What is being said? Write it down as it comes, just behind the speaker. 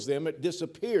them, it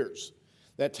disappears,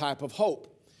 that type of hope.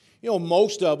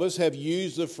 Most of us have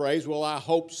used the phrase, well, I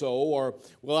hope so, or,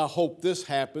 well, I hope this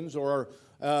happens, or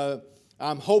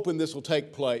I'm hoping this will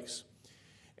take place.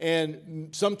 And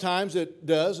sometimes it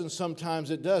does, and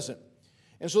sometimes it doesn't.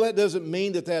 And so that doesn't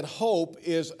mean that hope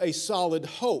is a solid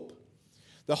hope.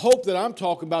 The hope that I'm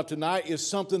talking about tonight is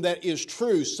something that is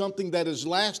true, something that is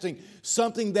lasting,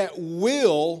 something that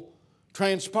will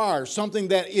transpire, something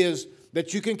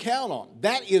that you can count on.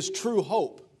 That is true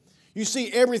hope. You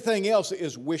see, everything else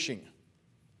is wishing.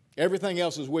 Everything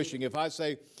else is wishing. If I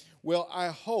say, well, I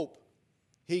hope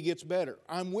he gets better,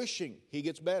 I'm wishing he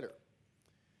gets better.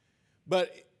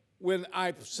 But when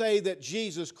I say that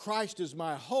Jesus Christ is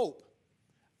my hope,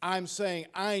 I'm saying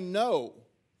I know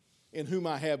in whom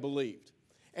I have believed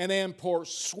and am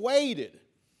persuaded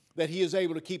that he is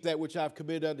able to keep that which I've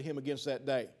committed unto him against that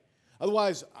day.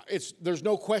 Otherwise, there's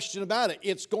no question about it.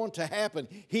 It's going to happen.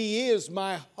 He is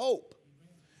my hope.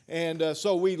 And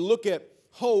so we look at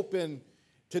hope, and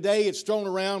today it's thrown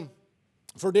around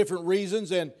for different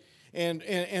reasons, and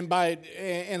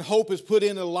hope is put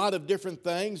in a lot of different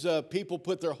things. People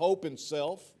put their hope in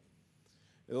self.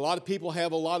 A lot of people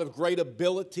have a lot of great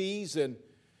abilities and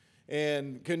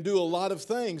can do a lot of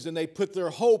things, and they put their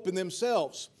hope in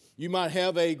themselves. You might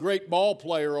have a great ball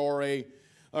player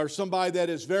or somebody that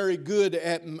is very good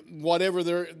at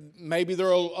whatever maybe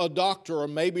they're a doctor, or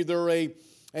maybe they're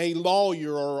a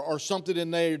lawyer or something,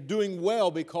 and they're doing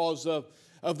well because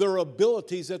of their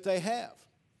abilities that they have.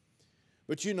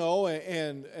 But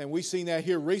and we've seen that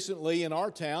here recently in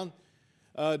our town,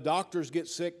 doctors get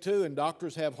sick too, and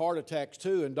doctors have heart attacks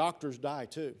too, and doctors die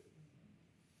too.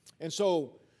 And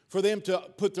so for them to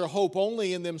put their hope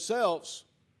only in themselves,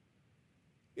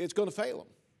 it's going to fail them.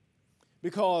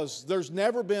 Because there's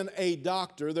never been a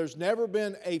doctor, there's never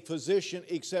been a physician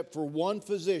except for one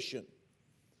physician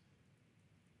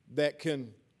that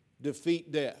can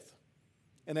defeat death,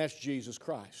 and that's Jesus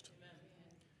Christ. Amen.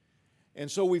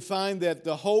 And so we find that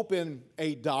the hope in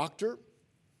a doctor,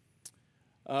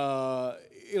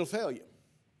 it'll fail you.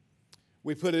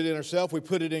 We put it in ourselves, we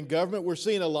put it in government. We're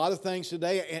seeing a lot of things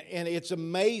today, and it's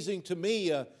amazing to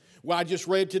me. I just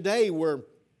read today where,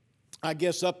 I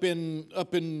guess up in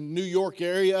New York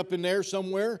area, up in there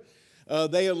somewhere,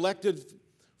 they elected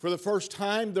for the first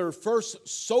time their first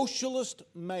socialist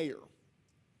mayor.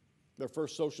 Their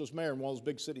first socialist mayor in one of those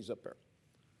big cities up there.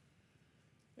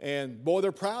 And boy,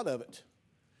 they're proud of it.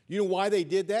 You know why they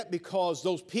did that? Because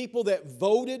those people that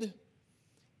voted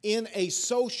in a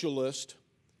socialist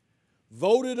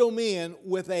voted them in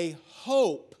with a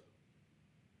hope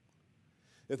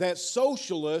that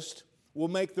socialist will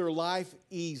make their life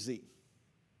easy,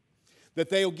 that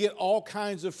they'll get all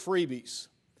kinds of freebies,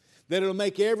 that it'll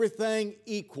make everything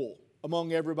equal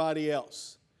among everybody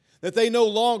else, that they no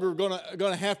longer going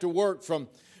to have to work from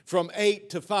 8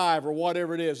 to 5 or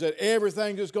whatever it is, that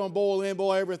everything's just going to boil in,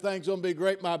 boy, everything's going to be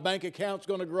great, my bank account's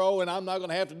going to grow, and I'm not going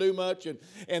to have to do much,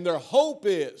 and their hope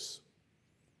is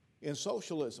in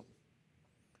socialism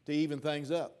to even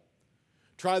things up.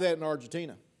 Try that in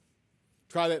Argentina.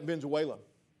 Try that in Venezuela.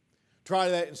 Try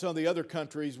that in some of the other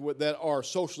countries that are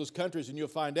socialist countries, and you'll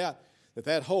find out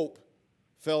that hope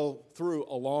fell through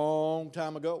a long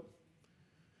time ago.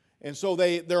 And so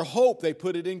their hope, they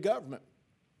put it in government.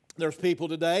 There's people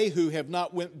today who have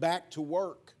not went back to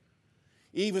work,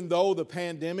 even though the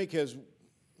pandemic has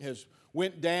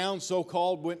went down,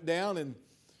 so-called went down,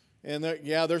 and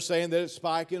they're saying that it's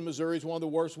spiking. Missouri's one of the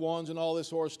worst ones and all this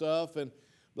sort of stuff, and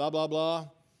blah, blah, blah.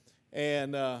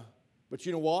 And but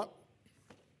you know what?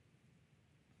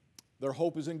 Their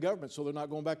hope is in government, so they're not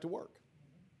going back to work.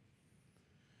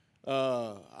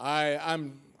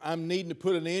 I'm needing to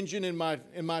put an engine in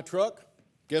my truck.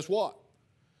 Guess what?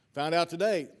 Found out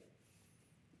today.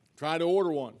 Tried to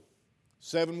order one.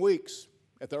 7 weeks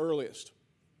at the earliest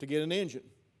to get an engine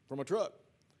from a truck.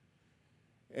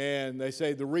 And they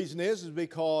say the reason is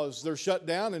because they're shut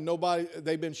down, and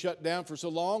they've been shut down for so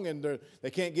long, and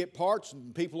they can't get parts,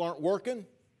 and people aren't working.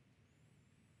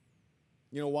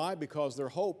 You know why? Because their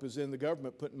hope is in the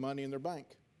government putting money in their bank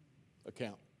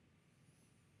account.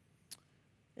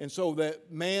 And so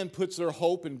that man puts their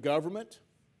hope in government,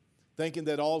 thinking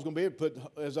that all is going to be, put,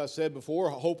 as I said before,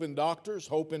 hope in doctors,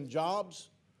 hope in jobs,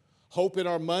 hope in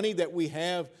our money that we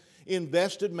have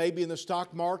invested maybe in the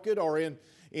stock market or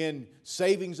in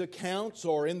savings accounts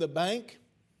or in the bank.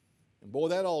 And boy,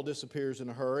 that all disappears in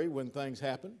a hurry when things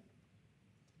happen.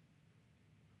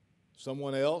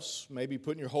 Someone else, maybe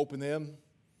putting your hope in them,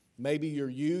 maybe your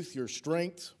youth, your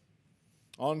strength.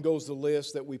 On goes the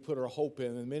list that we put our hope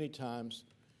in, and many times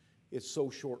it's so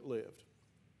short-lived.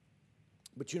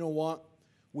 But you know what?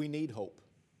 We need hope.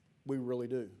 We really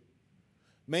do.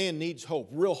 Man needs hope,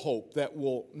 real hope that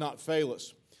will not fail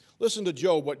us. Listen to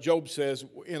Job, what Job says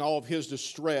in all of his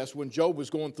distress when Job was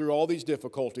going through all these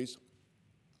difficulties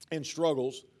and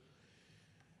struggles.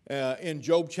 In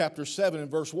Job chapter 7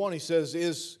 and verse 1, he says,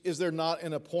 Is there not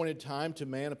an appointed time to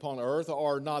man upon earth?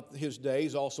 Are not his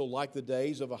days also like the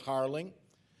days of a hireling?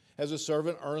 As a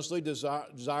servant earnestly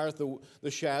desireth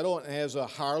the shadow, and as a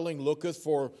hireling looketh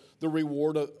for the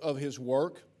reward of his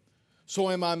work. So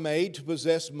am I made to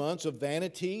possess months of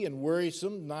vanity and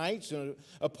wearisome nights and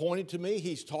appointed to me.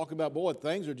 He's talking about, boy,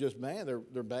 things are just, man,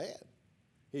 they're bad.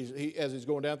 As he's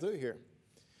going down through here.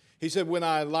 He said, when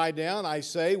I lie down, I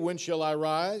say, when shall I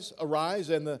arise,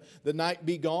 and the night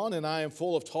be gone, and I am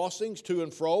full of tossings to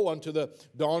and fro unto the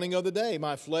dawning of the day.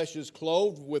 My flesh is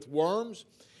clothed with worms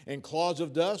and clods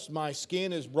of dust. My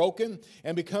skin is broken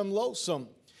and become loathsome.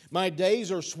 My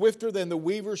days are swifter than the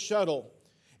weaver's shuttle,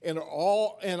 and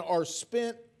are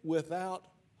spent without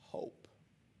hope.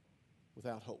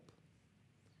 Without hope.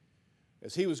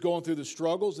 As he was going through the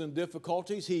struggles and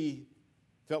difficulties, he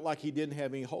felt like he didn't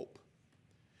have any hope.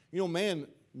 You know, man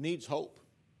needs hope.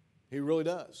 He really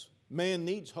does. Man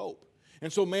needs hope.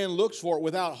 And so man looks for it.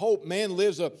 Without hope, man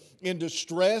lives in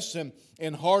distress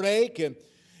and heartache,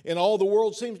 and all the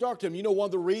world seems dark to him. You know, one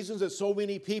of the reasons that so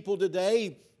many people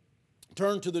today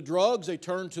turn to the drugs, they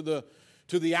turn to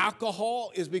the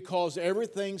alcohol, is because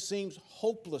everything seems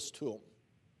hopeless to them.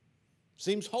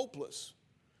 Seems hopeless.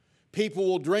 People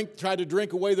will try to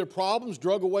drink away their problems,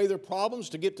 drug away their problems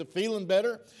to get to feeling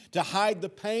better, to hide the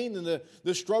pain and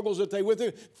the struggles that they went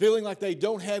through, feeling like they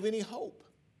don't have any hope.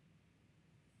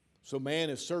 So man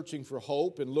is searching for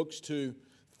hope and looks to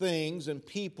things and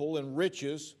people and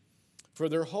riches for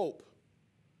their hope.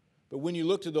 But when you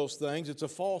look to those things, it's a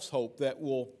false hope that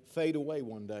will fade away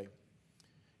one day.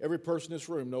 Every person in this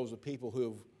room knows of people who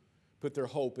have put their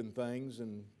hope in things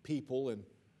and people and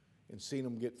seen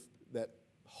them get that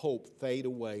hope fade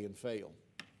away and fail.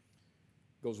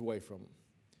 Goes away from them.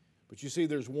 But you see,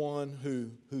 there's one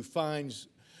who finds,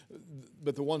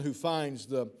 but the one who finds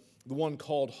the one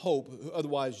called hope,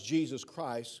 otherwise Jesus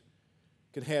Christ,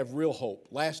 can have real hope,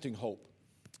 lasting hope,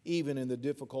 even in the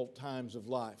difficult times of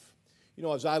life. You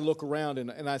know, as I look around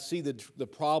and I see the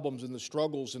problems and the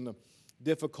struggles and the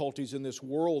difficulties in this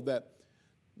world that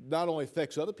not only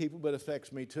affects other people, but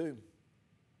affects me too.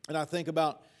 And I think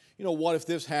about, you know, what if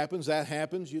this happens, that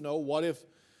happens? You know, what if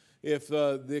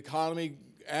the economy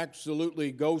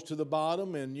absolutely goes to the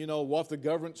bottom, and, you know, what if the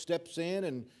government steps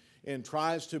in and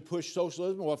tries to push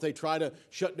socialism? What if they try to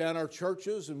shut down our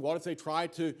churches? And what if they try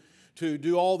to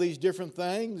do all these different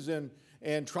things and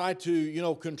try to, you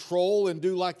know, control and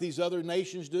do like these other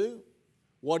nations do?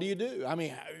 What do you do? I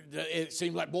mean, it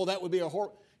seems like, boy, that would be a horror.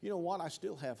 You know what? I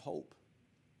still have hope.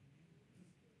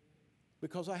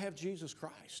 Because I have Jesus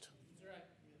Christ.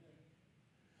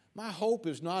 My hope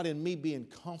is not in me being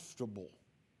comfortable.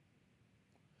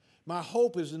 My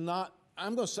hope is not,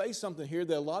 I'm going to say something here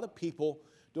that a lot of people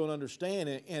don't understand,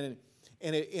 and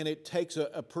it takes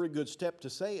a pretty good step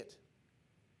to say it.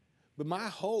 But my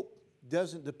hope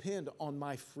doesn't depend on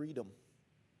my freedom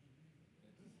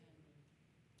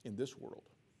in this world.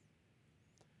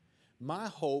 My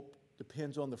hope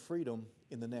depends on the freedom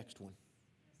in the next one,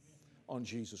 on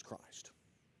Jesus Christ.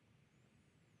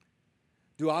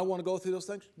 Do I want to go through those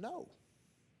things? No.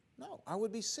 I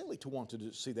would be silly to want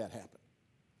to see that happen.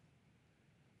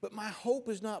 But my hope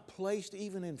is not placed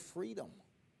even in freedom.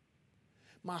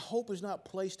 My hope is not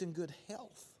placed in good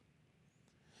health.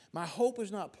 My hope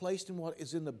is not placed in what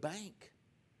is in the bank.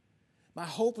 My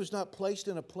hope is not placed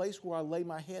in a place where I lay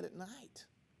my head at night.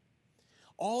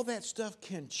 All that stuff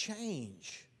can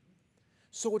change.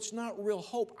 So it's not real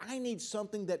hope. I need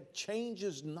something that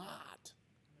changes not.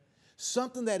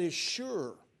 Something that is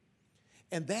sure.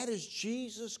 And that is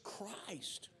Jesus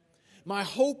Christ. My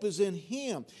hope is in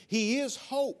Him. He is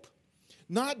hope.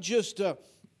 Not just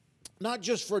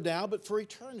for now, but for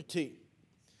eternity.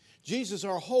 Jesus,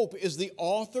 our hope, is the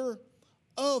author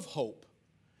of hope.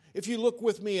 If you look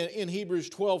with me in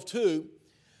Hebrews 12:2,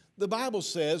 the Bible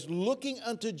says, looking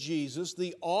unto Jesus,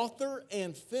 the author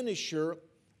and finisher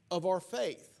of our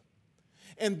faith.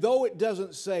 And though it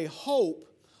doesn't say hope,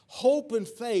 hope and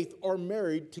faith are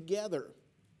married together.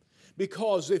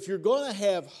 Because if you're going to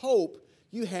have hope,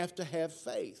 you have to have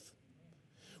faith.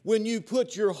 When you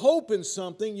put your hope in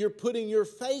something, you're putting your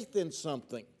faith in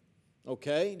something.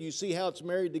 Okay? Do you see how it's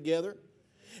married together?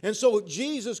 And so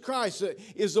Jesus Christ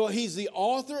He's the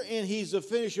author and He's the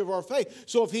finisher of our faith.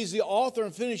 So if He's the author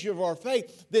and finisher of our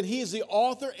faith, then He is the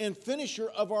author and finisher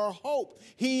of our hope.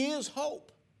 He is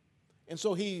hope. And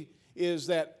so He is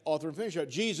that author and finisher.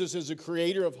 Jesus is the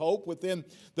creator of hope within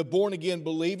the born-again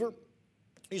believer.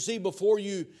 You see, before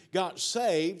you got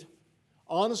saved,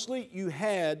 honestly, you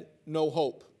had no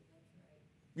hope.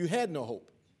 You had no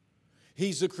hope.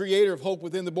 He's the creator of hope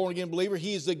within the born-again believer.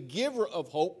 He is the giver of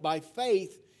hope by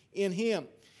faith in Him.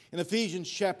 In Ephesians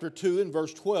chapter 2 and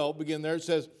verse 12, begin there, it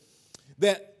says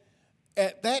that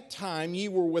at that time ye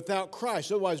were without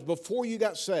Christ. Otherwise, before you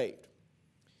got saved,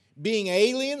 being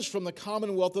aliens from the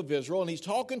commonwealth of Israel, and he's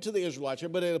talking to the Israelites here,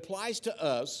 but it applies to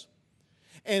us,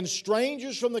 and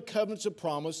strangers from the covenants of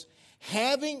promise,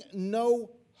 having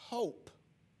no hope.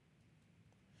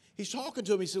 He's talking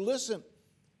to them. He said, listen,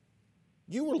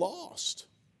 you were lost.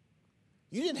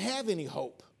 You didn't have any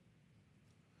hope.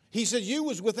 He said, you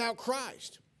was without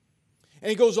Christ. And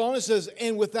he goes on and says,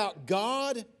 and without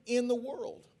God in the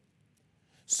world.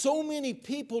 So many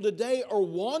people today are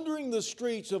wandering the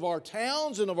streets of our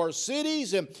towns and of our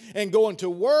cities and going to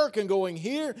work and going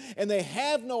here, and they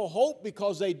have no hope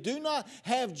because they do not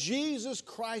have Jesus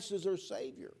Christ as their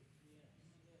Savior.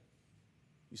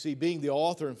 You see, being the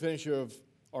author and finisher of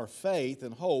our faith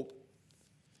and hope,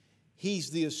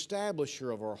 He's the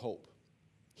establisher of our hope.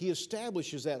 He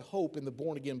establishes that hope in the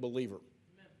born-again believer.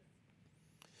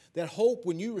 That hope,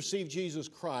 when you receive Jesus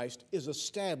Christ, is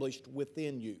established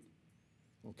within you.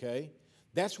 Okay?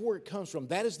 That's where it comes from.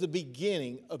 That is the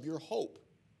beginning of your hope.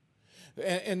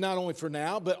 And not only for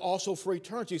now, but also for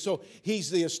eternity. So He's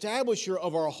the establisher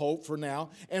of our hope for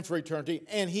now and for eternity.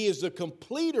 And He is the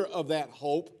completer of that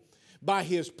hope by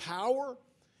His power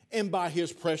and by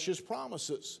His precious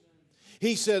promises.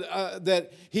 He said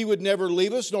that He would never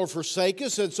leave us nor forsake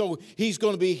us, and so He's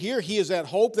going to be here. He is that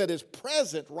hope that is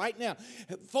present right now.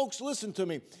 Folks, listen to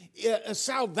me.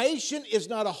 Salvation is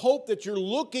not a hope that you're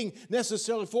looking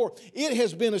necessarily for. It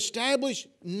has been established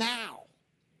now.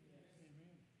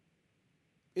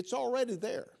 It's already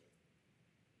there.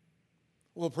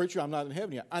 Well, preacher, I'm not in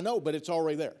heaven yet. I know, but it's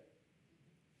already there.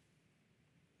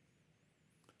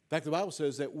 In fact, the Bible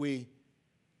says that we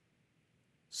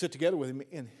sit together with Him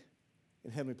in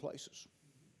heavenly places.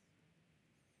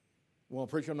 Well,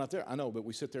 preacher, I'm not there. I know, but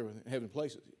we sit there in heavenly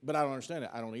places. But I don't understand it.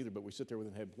 I don't either, but we sit there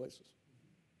within heavenly places.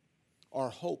 Our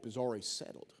hope is already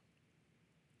settled.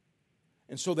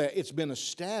 And so that it's been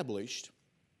established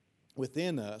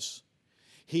within us.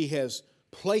 He has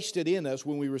placed it in us.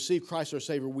 When we receive Christ our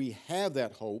Savior, we have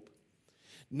that hope,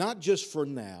 not just for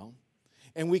now,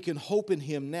 and we can hope in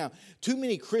Him now. Too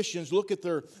many Christians look at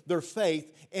their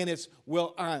faith, and it's,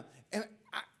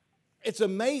 it's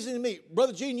amazing to me.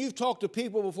 Brother Gene, you've talked to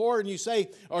people before and you say,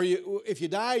 if you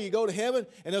die, you go to heaven?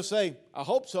 And they'll say, I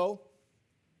hope so.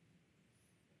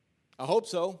 I hope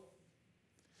so.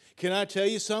 Can I tell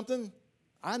you something?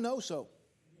 I know so.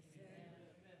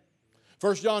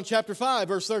 1 John chapter 5,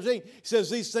 verse 13, he says,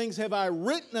 these things have I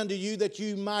written unto you that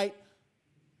you might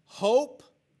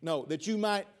that you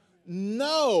might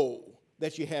know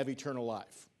that you have eternal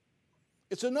life.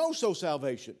 It's a know-so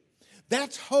salvation.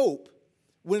 That's hope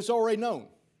when it's already known.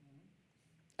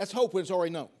 That's hope when it's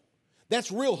already known.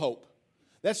 That's real hope.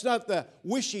 That's not the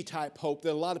wishy type hope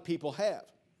that a lot of people have.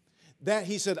 That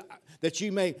He said that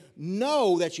you may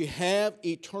know that you have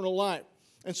eternal life.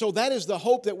 And so that is the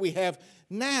hope that we have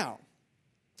now.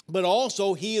 But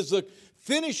also He is the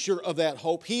finisher of that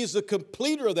hope. He is the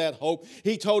completer of that hope.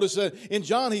 He told us in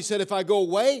John, He said, if I go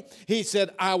away, He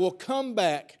said, I will come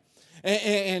back.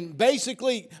 And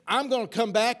basically, I'm going to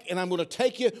come back and I'm going to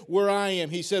take you where I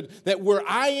am. He said that where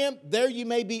I am, there you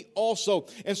may be also.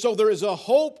 And so there is a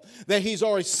hope that He's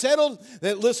already settled.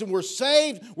 That, listen, we're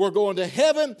saved. We're going to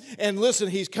heaven. And listen,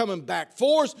 He's coming back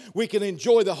for us. We can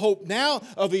enjoy the hope now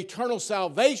of eternal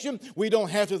salvation. We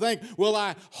don't have to think, well,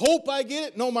 I hope I get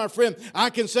it. No, my friend, I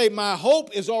can say my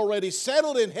hope is already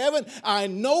settled in heaven. I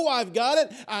know I've got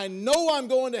it. I know I'm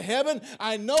going to heaven.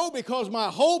 I know because my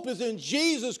hope is in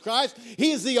Jesus Christ.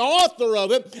 He is the author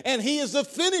of it, and He is the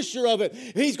finisher of it.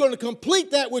 He's going to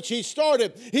complete that which He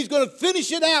started. He's going to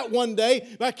finish it out one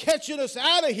day by catching us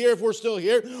out of here if we're still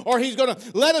here, or He's going to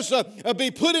let us be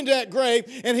put into that grave,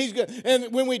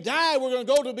 and when we die, we're going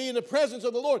to go to be in the presence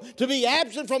of the Lord. To be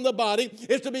absent from the body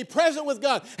is to be present with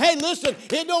God. Hey, listen,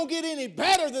 it don't get any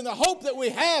better than the hope that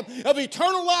we have of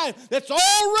eternal life that's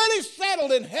already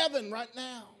settled in heaven right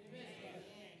now.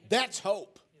 That's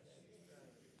hope.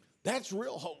 That's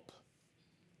real hope.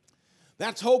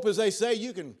 That's hope, as they say,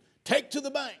 you can take to the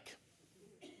bank.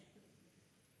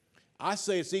 I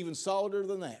say it's even solider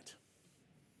than that.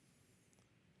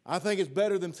 I think it's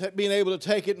better than being able to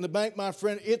take it in the bank, my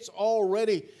friend. It's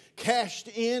already cashed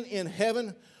in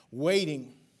heaven,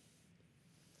 waiting.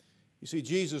 You see,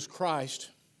 Jesus Christ,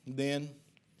 then,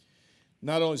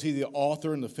 not only is He the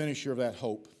author and the finisher of that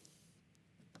hope,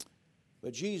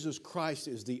 But Jesus Christ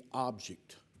is the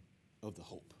object of the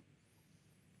hope.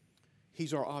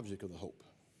 He's our object of the hope.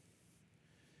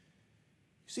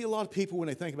 You see, a lot of people, when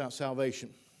they think about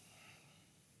salvation,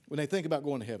 when they think about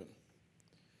going to heaven,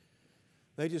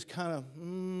 they just kind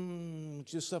of,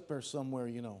 just up there somewhere,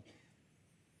 you know.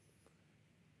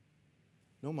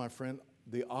 No, my friend,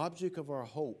 the object of our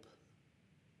hope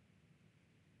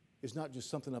is not just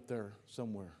something up there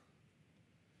somewhere.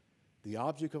 The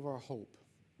object of our hope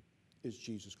is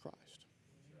Jesus Christ.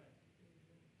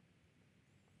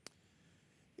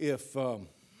 If, I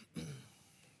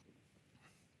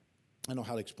don't know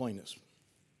how to explain this.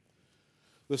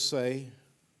 Let's say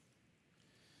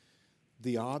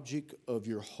the object of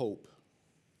your hope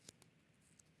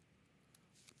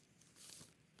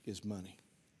is money.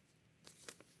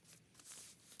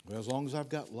 Well, as long as I've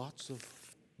got lots of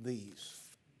these,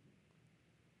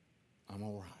 I'm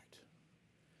all right.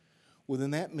 Well,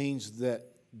 then that means that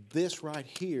this right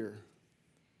here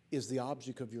is the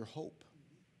object of your hope.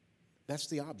 That's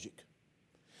the object.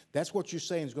 That's what you're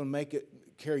saying is going to make it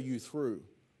carry you through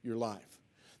your life.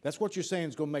 That's what you're saying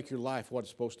is going to make your life what it's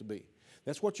supposed to be.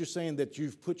 That's what you're saying that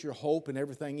you've put your hope and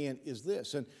everything in is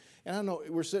this. And I know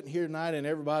we're sitting here tonight and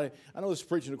everybody, I know this is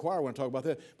preaching to the choir, I want to talk about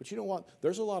that, but you know what?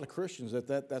 There's a lot of Christians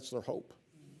that's their hope.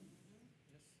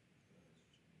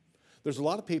 There's a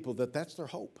lot of people that's their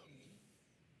hope.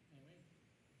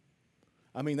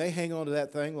 I mean, they hang on to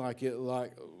that thing like,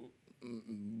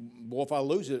 boy, if I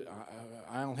lose it,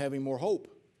 I don't have any more hope.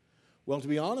 Well, to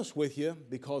be honest with you,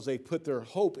 because they put their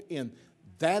hope in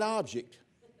that object,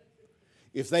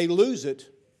 if they lose it,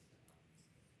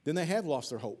 then they have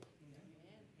lost their hope.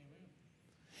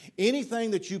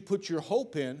 Anything that you put your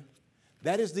hope in,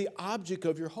 that is the object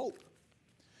of your hope.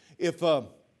 If,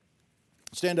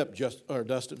 stand up,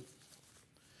 Dustin.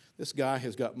 This guy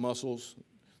has got muscles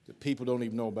that people don't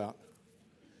even know about.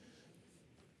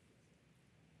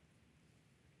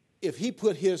 If he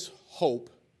put his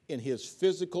hope in his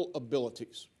physical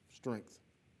abilities, strength,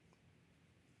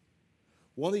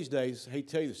 one of these days, I hate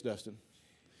to tell you this, Dustin,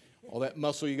 all that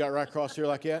muscle you got right across here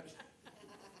like that,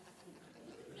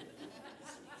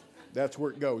 that's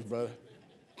where it goes, brother.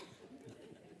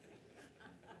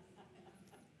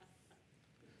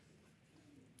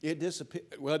 It disappears.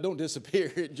 Well, it don't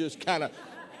disappear. It just kind of...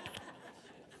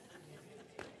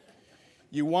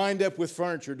 You wind up with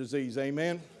furniture disease,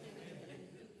 amen?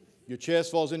 Your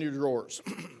chest falls into your drawers.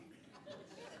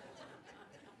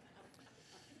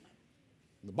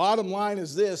 The bottom line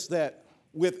is this, that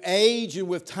with age and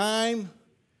with time,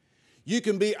 you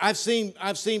can be, I've seen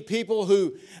people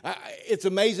who, it's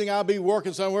amazing, I'll be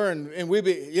working somewhere and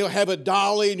you'll have a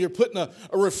dolly and you're putting a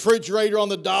refrigerator on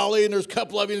the dolly and there's a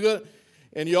couple of you,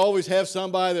 and you always have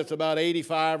somebody that's about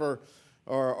 85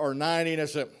 or 90 and they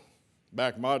say,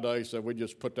 back in my day, said we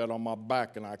just put that on my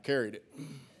back and I carried it.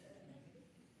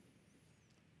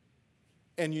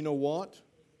 And you know what?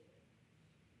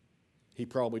 He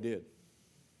probably did.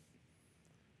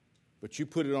 But you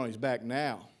put it on his back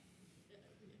now,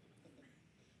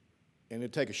 and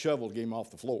it'd take a shovel to get him off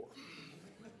the floor,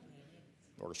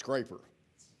 or a scraper,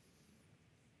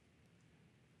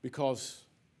 because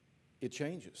it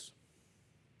changes.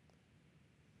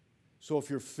 So if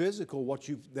you're physical,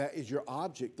 that is your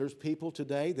object. There's people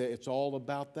today that it's all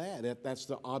about that. That's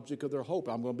the object of their hope.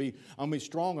 I'm going to be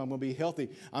strong. I'm going to be healthy.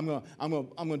 I'm going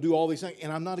to do all these things,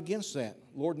 and I'm not against that.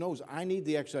 Lord knows I need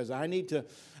the exercise. I need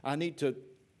to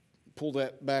pull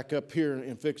that back up here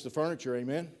and fix the furniture.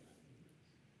 Amen.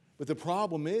 But the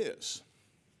problem is,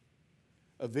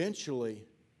 eventually,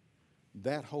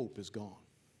 that hope is gone.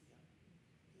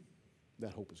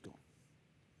 That hope is gone.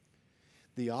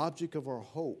 The object of our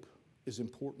hope is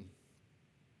important.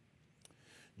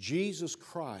 Jesus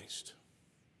Christ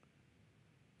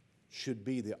should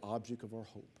be the object of our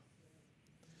hope.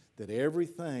 That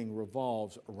everything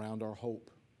revolves around our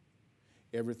hope.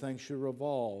 Everything should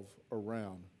revolve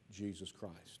around Jesus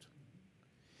Christ.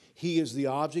 He is the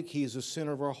object. He is the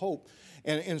center of our hope.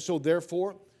 And so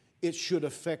therefore, it should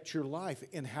affect your life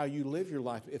and how you live your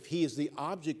life. If He is the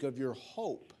object of your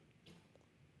hope,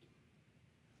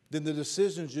 then the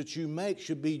decisions that you make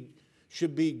should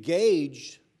be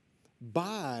gauged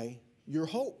by your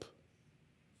hope,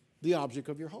 the object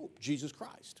of your hope, Jesus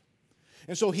Christ.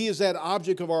 And so He is that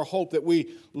object of our hope that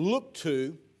we look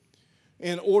to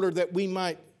in order that we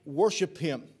might worship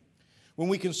Him. When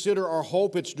we consider our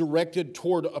hope, it's directed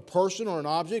toward a person or an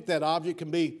object. That object can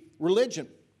be religion.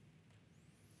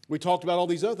 We talked about all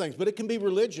these other things, but it can be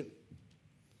religion.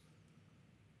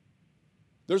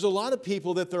 There's a lot of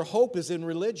people that their hope is in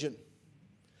religion.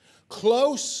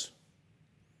 Close,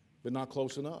 but not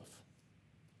close enough.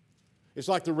 It's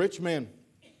like the rich man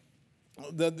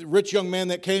the rich young man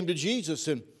that came to Jesus,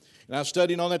 and I was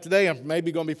studying on that today. I'm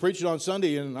maybe going to be preaching on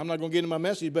Sunday, and I'm not going to get into my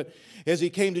message. But as he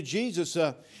came to Jesus,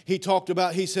 he talked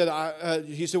about. He said,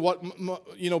 what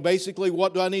basically,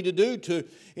 what do I need to do to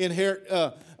inherit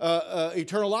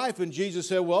eternal life?" And Jesus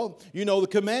said, "Well, you know the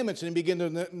commandments." And he began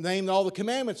to name all the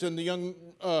commandments. And the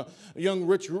young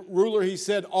rich ruler, he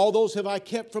said, "All those have I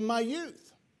kept from my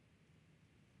youth."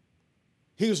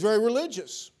 He was very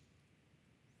religious.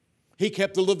 He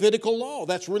kept the Levitical law.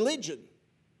 That's religion.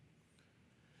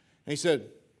 And he said,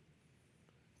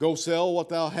 "Go sell what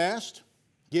thou hast,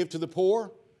 give to the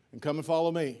poor, and come and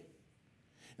follow me."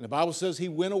 And the Bible says he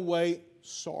went away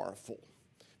sorrowful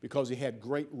because he had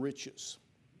great riches.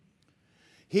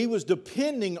 He was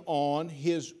depending on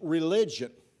his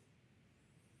religion.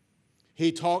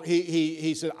 He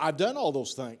said, "I've done all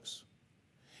those things."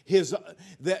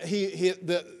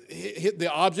 The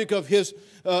object of his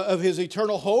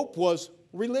eternal hope was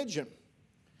religion.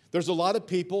 There's a lot of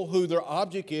people who their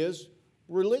object is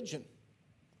religion.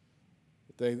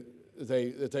 That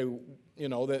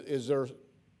is their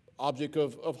object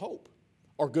of hope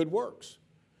or good works.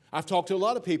 I've talked to a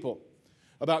lot of people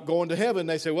about going to heaven.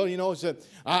 They say, "Well,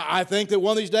 I think that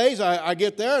one of these days I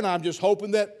get there, and I'm just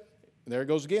hoping that," and there it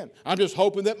goes again, "I'm just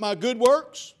hoping that my good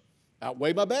works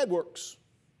outweigh my bad works."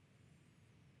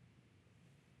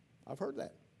 I've heard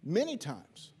that many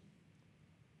times.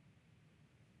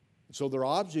 So their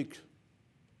object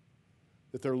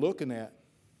that they're looking at,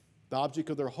 the object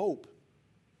of their hope,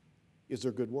 is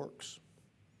their good works.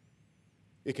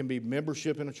 It can be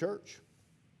membership in a church.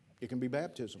 It can be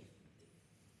baptism.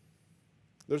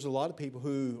 There's a lot of people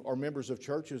who are members of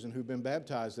churches and who've been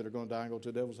baptized that are going to die and go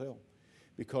to the devil's hell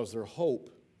because their hope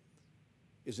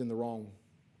is in the wrong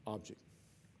object.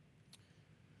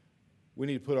 We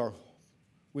need to put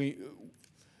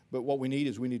but what we need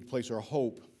is we need to place our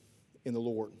hope in the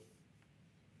Lord.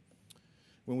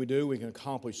 When we do, we can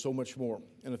accomplish so much more.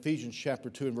 In Ephesians chapter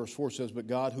 2 and verse 4 says, "But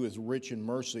God, who is rich in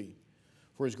mercy,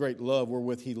 for his great love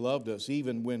wherewith he loved us,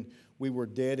 even when we were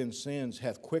dead in sins,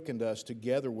 hath quickened us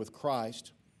together with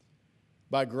Christ.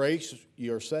 By grace ye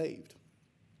are saved,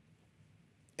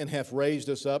 and hath raised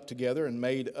us up together and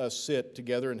made us sit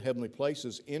together in heavenly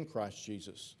places in Christ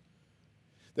Jesus,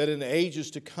 that in the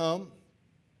ages to come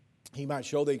he might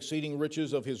show the exceeding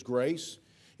riches of his grace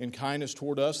and kindness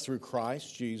toward us through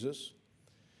Christ Jesus."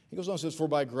 He goes on and says, "For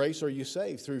by grace are you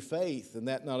saved through faith, and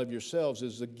that not of yourselves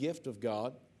is the gift of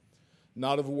God,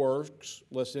 not of works,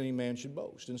 lest any man should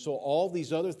boast." And so all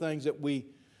these other things that we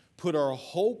put our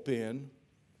hope in,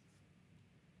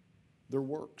 they're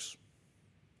works.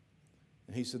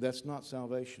 And he said that's not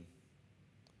salvation.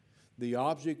 The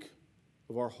object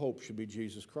of our hope should be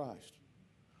Jesus Christ.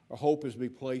 Our hope is to be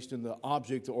placed in the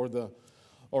object or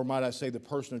might I say the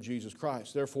person of Jesus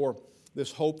Christ. Therefore,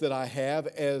 this hope that I have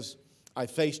as I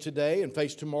face today and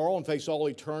face tomorrow and face all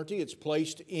eternity, it's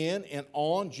placed in and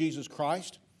on Jesus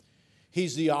Christ.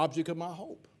 He's the object of my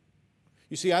hope.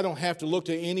 You see, I don't have to look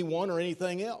to anyone or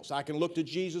anything else. I can look to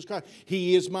Jesus Christ.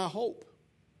 He is my hope.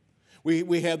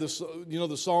 We have this,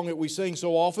 the song that we sing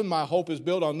so often, "My hope is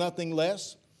built on nothing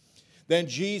less than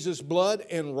Jesus' blood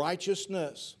and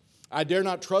righteousness. I dare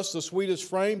not trust the sweetest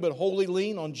frame, but wholly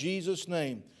lean on Jesus'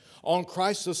 name. On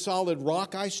Christ the solid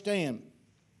rock I stand.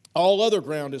 All other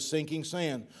ground is sinking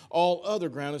sand. All other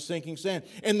ground is sinking sand."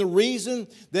 And the reason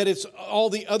that it's all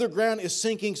the other ground is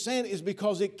sinking sand is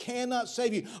because it cannot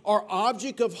save you. Our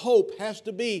object of hope has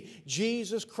to be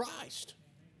Jesus Christ.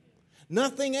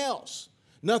 Nothing else.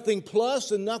 Nothing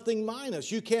plus and nothing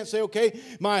minus. You can't say, "Okay,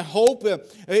 my hope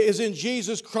is in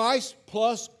Jesus Christ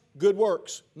plus good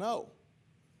works." No.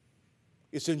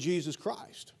 It's in Jesus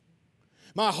Christ.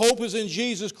 My hope is in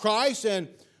Jesus Christ and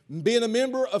being a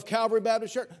member of Calvary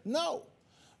Baptist Church. No.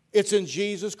 It's in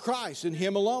Jesus Christ and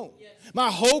Him alone. Yes.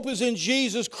 My hope is in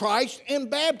Jesus Christ and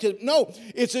baptism. No,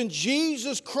 it's in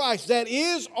Jesus Christ. That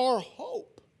is our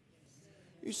hope.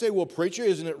 You say, "Well, preacher,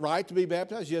 isn't it right to be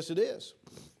baptized?" Yes, it is.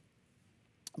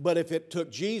 But if it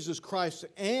took Jesus Christ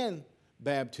and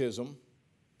baptism,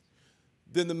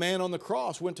 then the man on the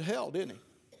cross went to hell, didn't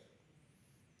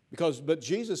he? But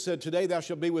Jesus said, "Today thou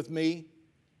shalt be with me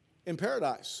in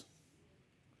paradise."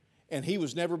 And he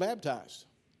was never baptized.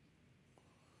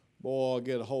 Boy, I'll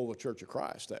get a hold of the Church of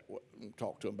Christ and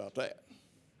talk to them about that.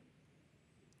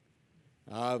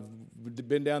 I've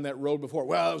been down that road before.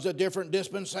 "Well, it was a different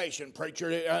dispensation, preacher.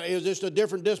 Is this a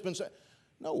different dispensation?"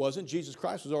 No, it wasn't. Jesus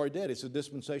Christ was already dead. It's a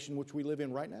dispensation which we live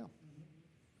in right now.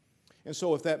 And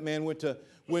so if that man went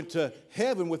to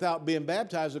heaven without being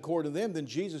baptized according to them, then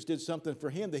Jesus did something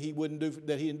for him that he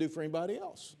didn't do for anybody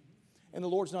else. And the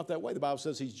Lord's not that way. The Bible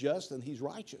says He's just and He's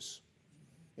righteous.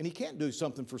 And He can't do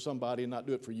something for somebody and not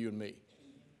do it for you and me.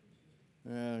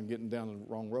 I'm getting down the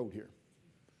wrong road here.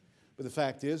 But the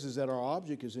fact is that our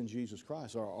object is in Jesus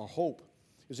Christ. Our hope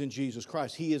is in Jesus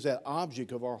Christ. He is that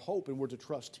object of our hope, and we're to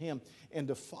trust Him and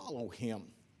to follow Him.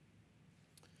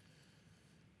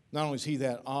 Not only is He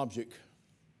that object,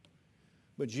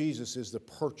 but Jesus is the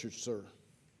purchaser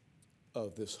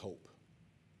of this hope.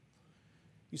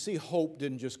 You see, hope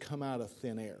didn't just come out of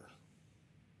thin air.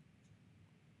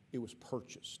 It was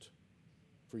purchased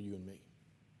for you and me.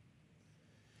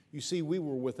 You see, we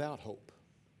were without hope.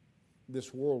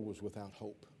 This world was without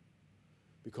hope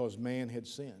because man had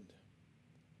sinned.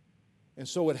 And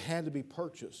so it had to be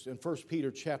purchased. In 1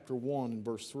 Peter chapter 1 and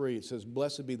verse 3, it says,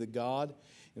 "Blessed be the God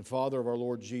and Father of our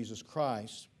Lord Jesus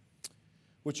Christ,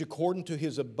 which according to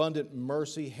His abundant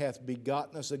mercy hath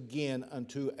begotten us again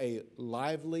unto a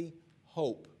lively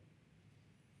hope."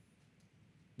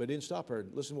 But it didn't stop there.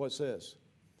 Listen to what it says.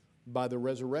 By the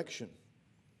resurrection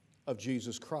of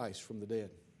Jesus Christ from the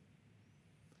dead.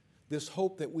 This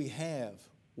hope that we have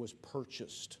was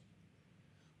purchased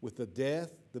with the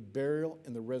death, the burial,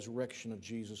 and the resurrection of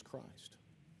Jesus Christ.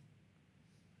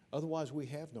 Otherwise, we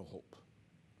have no hope.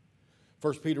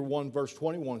 1 Peter 1 verse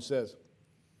 21 says,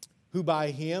 "Who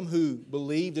by Him who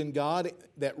believed in God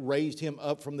that raised Him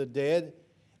up from the dead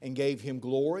and gave Him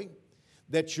glory,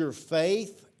 that your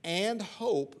faith and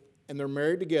hope," and they're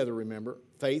married together, remember,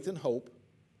 faith and hope,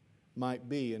 "might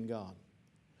be in God."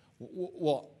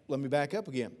 Well, let me back up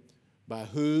again. By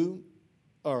who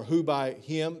by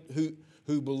Him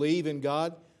who believe in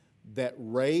God that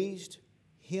raised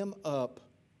Him up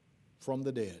from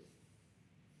the dead.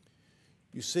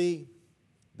 You see,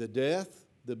 the death,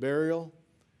 the burial,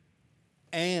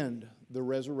 and the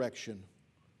resurrection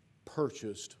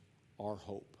purchased our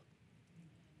hope.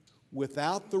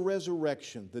 Without the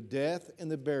resurrection, the death and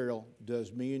the burial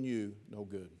does me and you no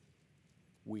good.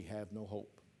 We have no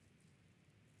hope.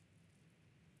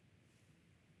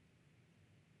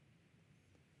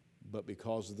 But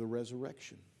because of the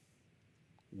resurrection,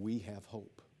 we have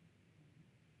hope.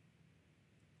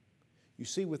 You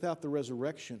see, without the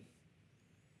resurrection,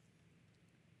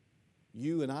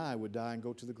 you and I would die and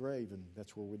go to the grave, and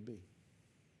that's where we'd be.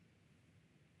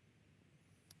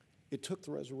 It took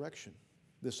the resurrection.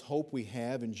 This hope we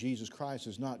have in Jesus Christ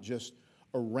is not just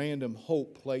a random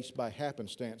hope placed by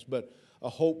happenstance, but a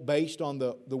hope based on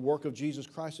the work of Jesus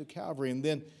Christ at Calvary. And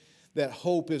then that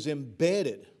hope is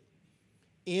embedded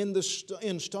in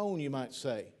stone, you might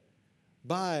say,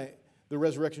 by the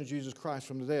resurrection of Jesus Christ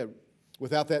from the dead.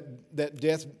 Without that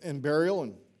death and burial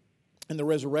and the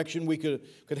resurrection, we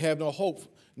could have no hope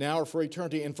now or for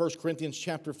eternity. In 1 Corinthians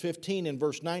chapter 15 and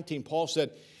verse 19, Paul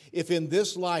said, "If in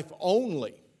this life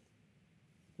only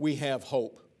we have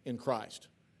hope in Christ,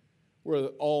 we're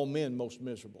all men most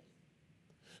miserable."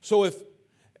 So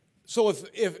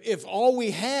if all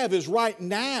we have is right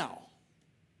now,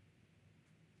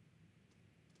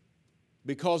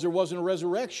 because there wasn't a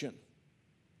resurrection,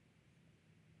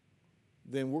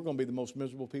 then we're going to be the most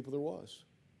miserable people there was.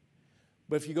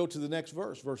 But if you go to the next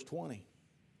verse, verse 20,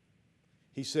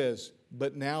 he says,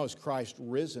 "But now is Christ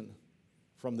risen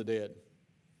from the dead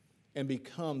and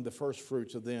become the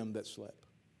firstfruits of them that slept."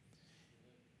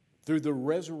 Through the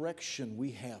resurrection,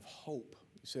 we have hope.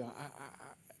 You say,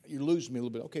 you lose me a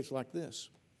little bit. Okay, it's like this.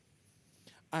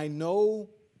 I know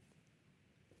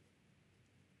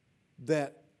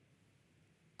that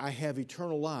I have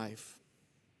eternal life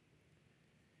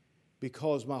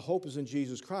because my hope is in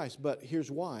Jesus Christ. But here's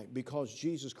why. Because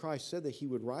Jesus Christ said that He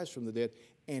would rise from the dead,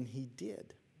 and He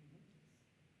did.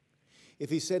 If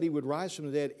He said He would rise from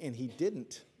the dead and He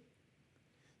didn't,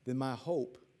 then my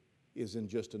hope is in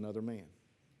just another man.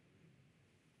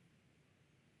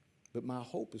 But my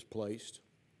hope is placed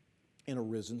in a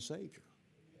risen Savior.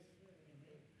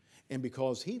 And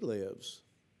because He lives,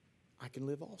 I can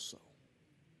live also.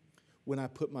 When I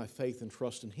put my faith and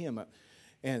trust in Him.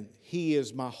 And He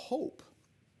is my hope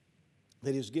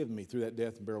that He has given me through that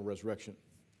death and burial and resurrection.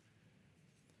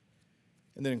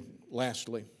 And then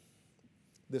lastly,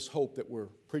 this hope that we're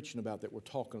preaching about, that we're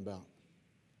talking about,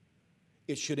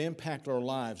 it should impact our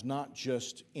lives not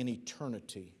just in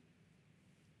eternity,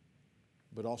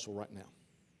 but also right now.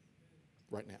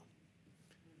 Right now.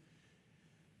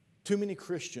 Too many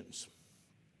Christians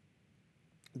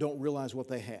don't realize what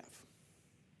they have.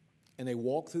 And they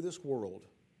walk through this world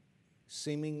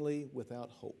seemingly without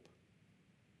hope.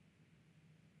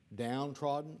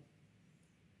 Downtrodden,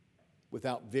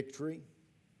 without victory,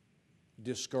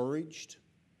 discouraged,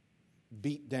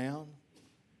 beat down.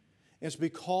 And it's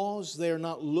because they're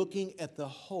not looking at the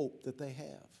hope that they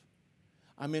have.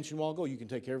 I mentioned a while ago, you can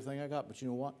take everything I got, but you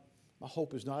know what? My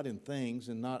hope is not in things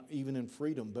and not even in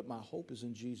freedom, but my hope is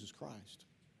in Jesus Christ.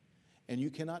 And you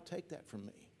cannot take that from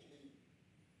me.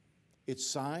 It's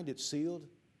signed, it's sealed,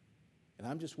 and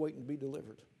I'm just waiting to be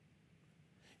delivered.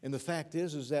 And the fact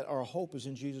is that our hope is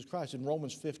in Jesus Christ. In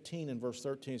Romans 15 and verse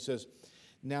 13 it says,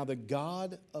 now the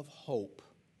God of hope,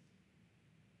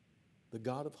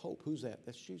 who's that?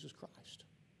 That's Jesus Christ.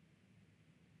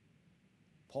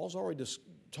 Paul's already just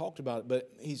talked about it, but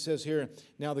he says here,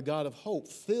 now the God of hope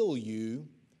fill you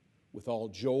with all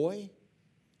joy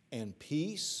and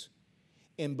peace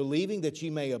in believing that ye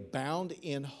may abound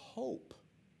in hope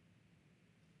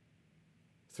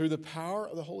through the power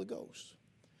of the Holy Ghost.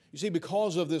 You see,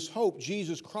 because of this hope,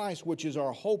 Jesus Christ, which is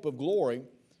our hope of glory,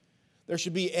 there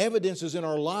should be evidences in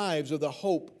our lives of the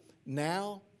hope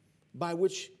now by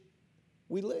which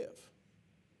we live.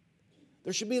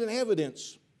 There should be an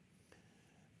evidence.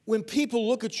 When people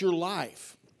look at your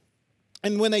life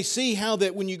and when they see how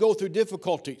that when you go through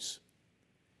difficulties,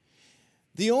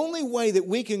 the only way that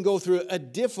we can go through a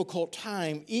difficult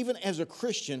time, even as a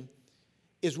Christian,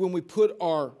 is when we put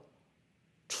our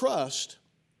trust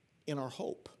in our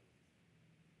hope.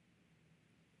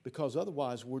 Because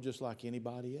otherwise, we're just like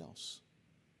anybody else.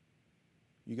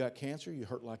 You got cancer, you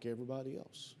hurt like everybody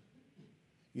else.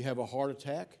 You have a heart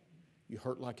attack, you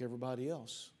hurt like everybody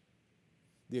else.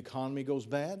 The economy goes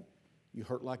bad, you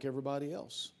hurt like everybody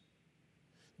else.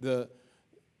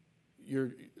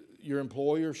 Your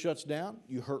employer shuts down,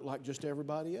 you hurt like just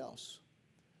everybody else.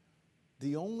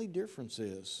 The only difference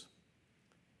is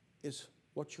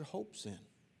what your hope's in.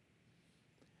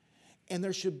 And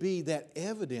there should be that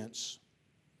evidence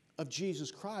of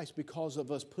Jesus Christ because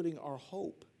of us putting our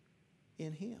hope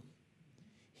in Him.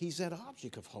 He's that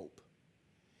object of hope.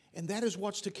 And that is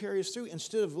what's to carry us through.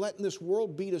 Instead of letting this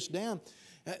world beat us down,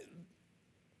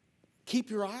 keep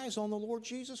your eyes on the Lord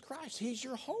Jesus Christ. He's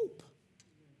your hope.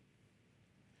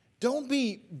 Don't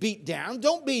be beat down.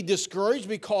 Don't be discouraged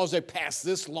because they pass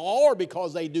this law or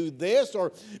because they do this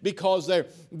or because they're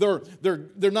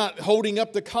not holding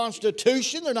up the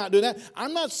Constitution. They're not doing that.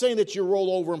 I'm not saying that you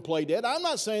roll over and play dead. I'm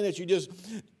not saying that you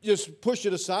just push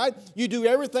it aside. You do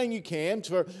everything you can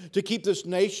to keep this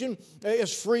nation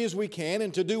as free as we can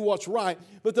and to do what's right.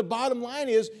 But the bottom line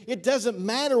is it doesn't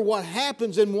matter what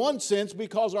happens in one sense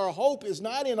because our hope is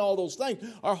not in all those things.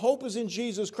 Our hope is in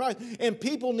Jesus Christ. And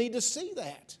people need to see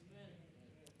that.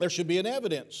 There should be an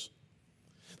evidence.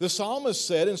 The psalmist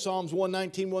said in Psalms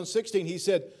 119, 116, he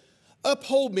said,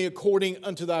 uphold me according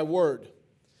unto thy word,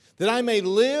 that I may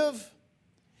live.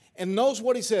 And knows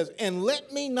what he says, and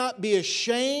let me not be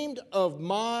ashamed of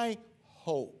my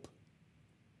hope.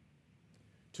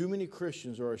 Too many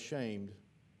Christians are ashamed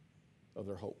of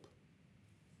their hope.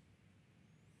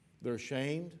 They're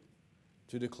ashamed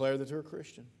to declare that they're a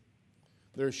Christian.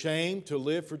 They're ashamed to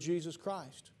live for Jesus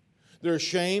Christ. They're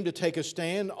ashamed to take a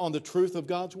stand on the truth of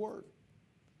God's Word.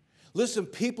 Listen,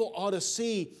 people ought to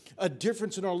see a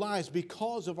difference in our lives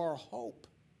because of our hope.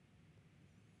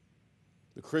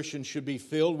 The Christian should be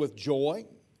filled with joy.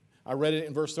 I read it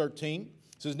in verse 13.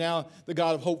 It says, now the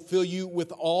God of hope fill you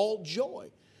with all joy.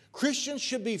 Christians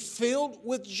should be filled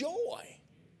with joy.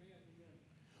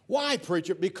 Why,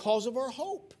 preacher? Because of our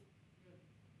hope.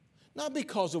 Not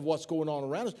because of what's going on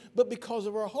around us, but because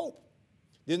of our hope.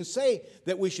 Didn't say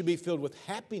that we should be filled with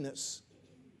happiness.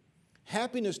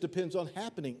 Happiness depends on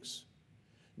happenings.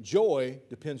 Joy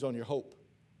depends on your hope,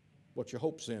 what your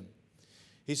hope's in.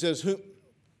 He says,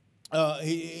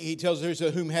 he tells us here, he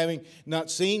says, whom having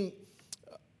not seen,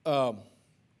 let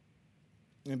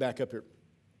me back up here.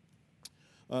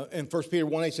 In 1 Peter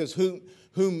 1:8 it says,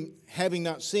 whom having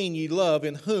not seen ye love,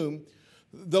 in whom,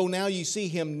 though now ye see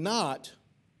him not,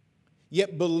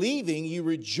 yet believing you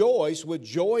rejoice with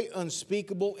joy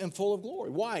unspeakable and full of glory.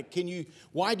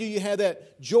 Why do you have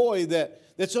that joy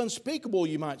that's unspeakable,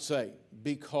 you might say?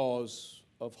 Because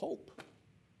of hope.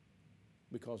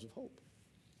 Because of hope.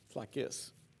 It's like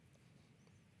this.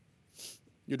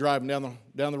 You're driving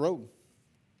down the road.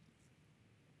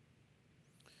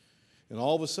 And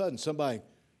all of a sudden somebody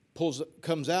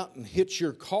comes out and hits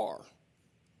your car.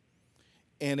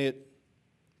 And it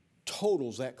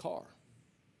totals that car.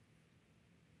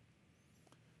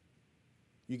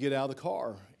 You get out of the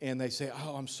car and they say,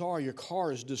 oh, I'm sorry, your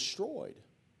car is destroyed.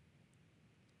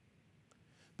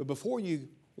 But before you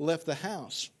left the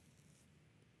house,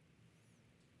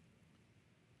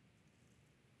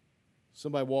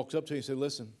 somebody walks up to you and says,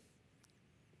 listen,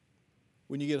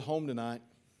 when you get home tonight,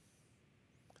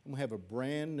 I'm going to have a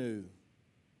brand new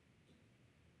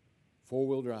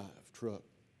 4-wheel drive truck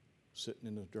sitting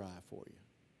in the drive for you.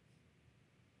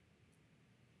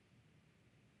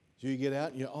 So you get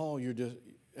out and you're just,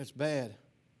 that's bad.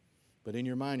 But in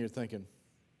your mind, you're thinking,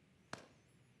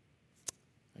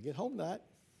 I get home tonight,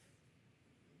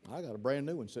 I got a brand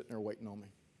new one sitting there waiting on me.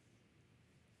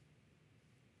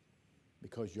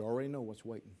 Because you already know what's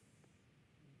waiting.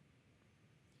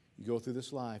 You go through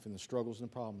this life and the struggles and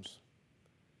the problems.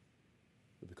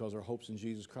 But because our hope's in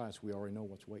Jesus Christ, we already know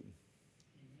what's waiting.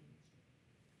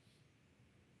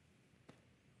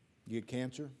 You get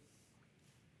cancer.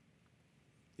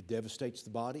 It devastates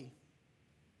the body.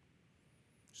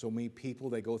 So many people,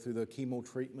 they go through the chemo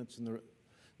treatments and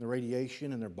the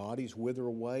radiation, and their bodies wither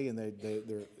away, and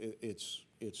it's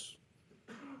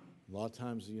a lot of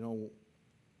times,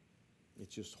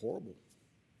 it's just horrible.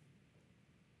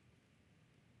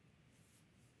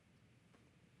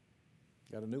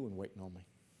 Got a new one waiting on me.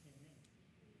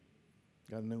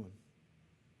 Got a new one.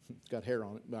 It's got hair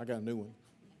on it, but I got a new one.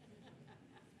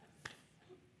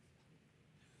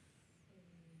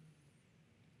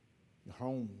 The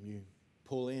home you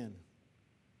pull in,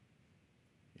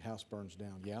 your house burns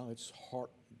down. Yeah, it's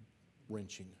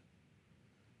heart-wrenching.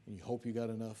 And you hope you got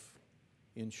enough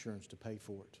insurance to pay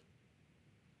for it.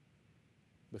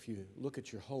 But if you look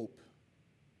at your hope,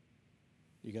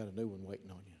 you got a new one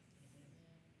waiting on you.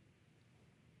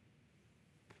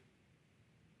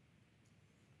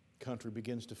 Country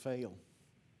begins to fail.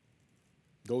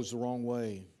 Goes the wrong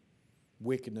way.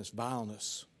 Wickedness,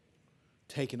 vileness,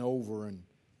 taking over and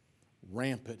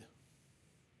rampant.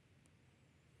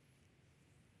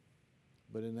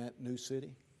 But in that new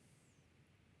city,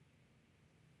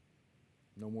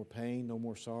 no more pain, no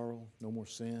more sorrow, no more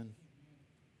sin,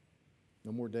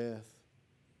 no more death,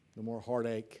 no more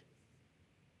heartache.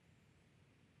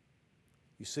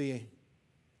 You see,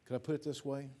 could I put it this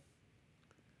way?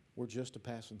 We're just a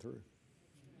passing through.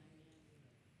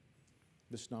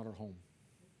 This is not our home.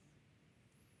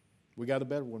 We got a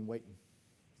better one waiting.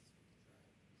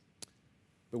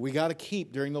 But we got to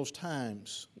keep, during those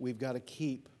times, we've got to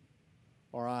keep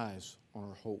our eyes on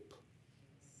our hope.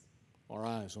 Our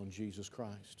eyes on Jesus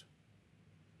Christ.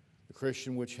 The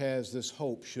Christian which has this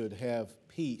hope should have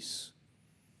peace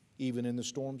even in the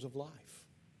storms of life.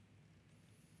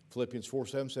 Philippians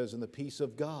 4:7 says, "And the peace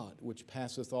of God, which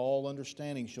passeth all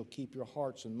understanding, shall keep your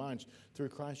hearts and minds through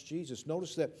Christ Jesus."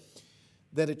 Notice that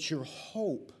it's your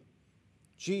hope,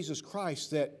 Jesus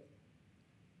Christ, that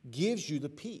gives you the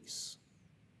peace.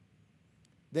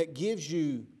 That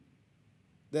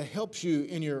helps you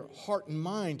in your heart and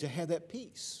mind to have that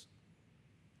peace.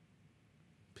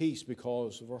 Peace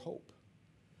because of our hope.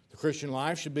 The Christian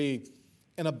life should be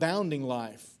an abounding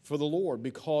life for the Lord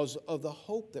because of the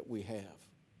hope that we have.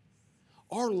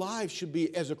 Our lives should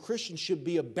be, as a Christian, should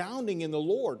be abounding in the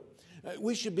Lord. Our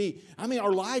lives should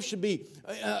be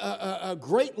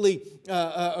greatly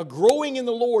growing in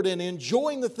the Lord and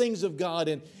enjoying the things of God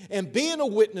and being a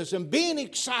witness and being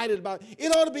excited about it.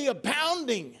 It ought to be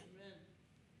abounding. Amen.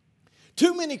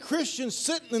 Too many Christians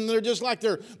sitting and they're just like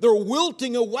they're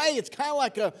wilting away. It's kind of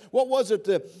like I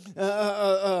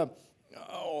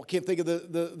can't think of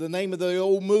the name of the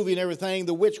old movie and everything.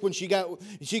 The witch, when she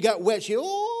got wet,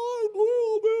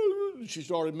 she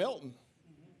started melting.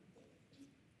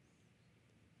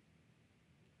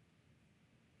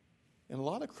 And a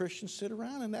lot of Christians sit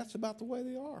around and that's about the way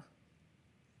they are.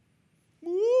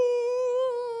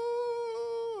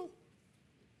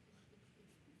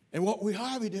 And what we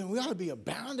ought to be doing, we ought to be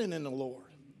abounding in the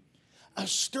Lord. A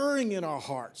stirring in our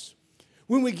hearts.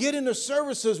 When we get into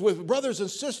services with brothers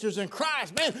and sisters in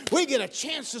Christ, man, we get a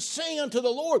chance to sing unto the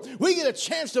Lord. We get a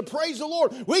chance to praise the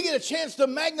Lord. We get a chance to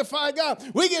magnify God.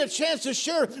 We get a chance to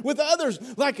share with others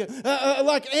like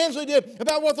Ansley did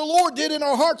about what the Lord did in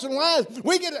our hearts and lives.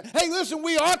 Hey, listen,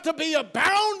 we ought to be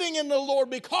abounding in the Lord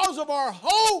because of our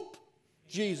hope,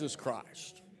 Jesus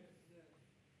Christ.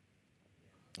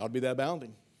 Ought to be that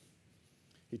abounding.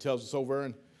 He tells us over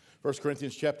in 1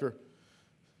 Corinthians chapter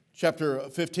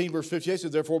 15, verse 58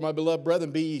 says, "Therefore, my beloved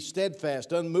brethren, be ye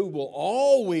steadfast, unmovable,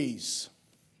 always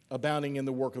abounding in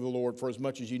the work of the Lord, for as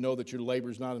much as ye know that your labor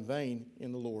is not in vain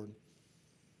in the Lord."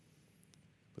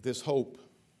 But this hope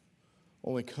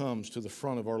only comes to the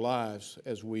front of our lives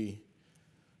as we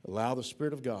allow the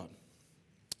Spirit of God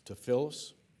to fill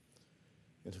us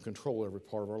and to control every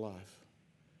part of our life.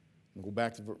 We'll go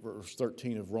back to verse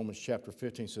 13 of Romans chapter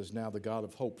 15. It says, "Now the God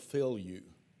of hope fill you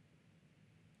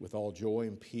with all joy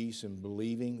and peace in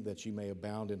believing, that you may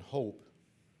abound in hope."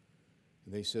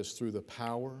 And then he says, "Through the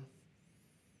power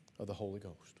of the Holy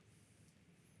Ghost."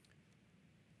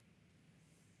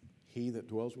 He that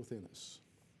dwells within us,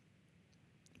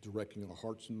 directing our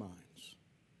hearts and minds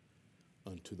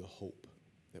unto the hope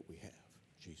that we have,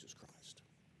 Jesus Christ.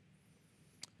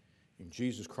 In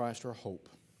Jesus Christ, our hope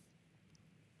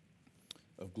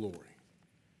of glory.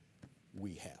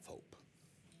 we have hope.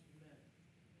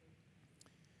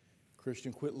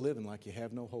 Christian, quit living like you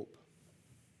have no hope.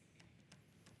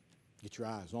 Get your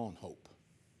eyes on hope.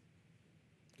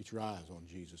 Get your eyes on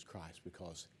Jesus Christ,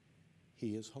 because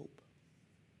He is hope.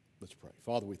 Let's pray.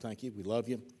 Father, we thank you. We love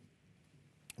you.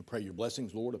 We pray your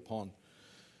blessings, Lord, upon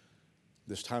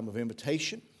this time of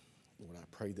invitation. Lord, I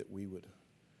pray that we would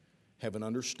have an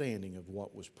understanding of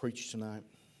what was preached tonight,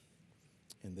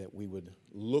 and that we would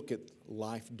look at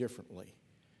life differently,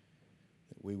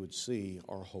 that we would see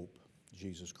our hope,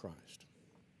 Jesus Christ.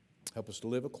 Help us to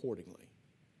live accordingly,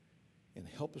 and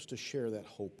help us to share that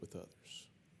hope with others.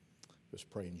 Let's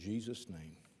pray in Jesus'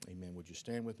 name. Amen. Would you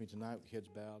stand with me tonight with heads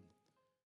bowed?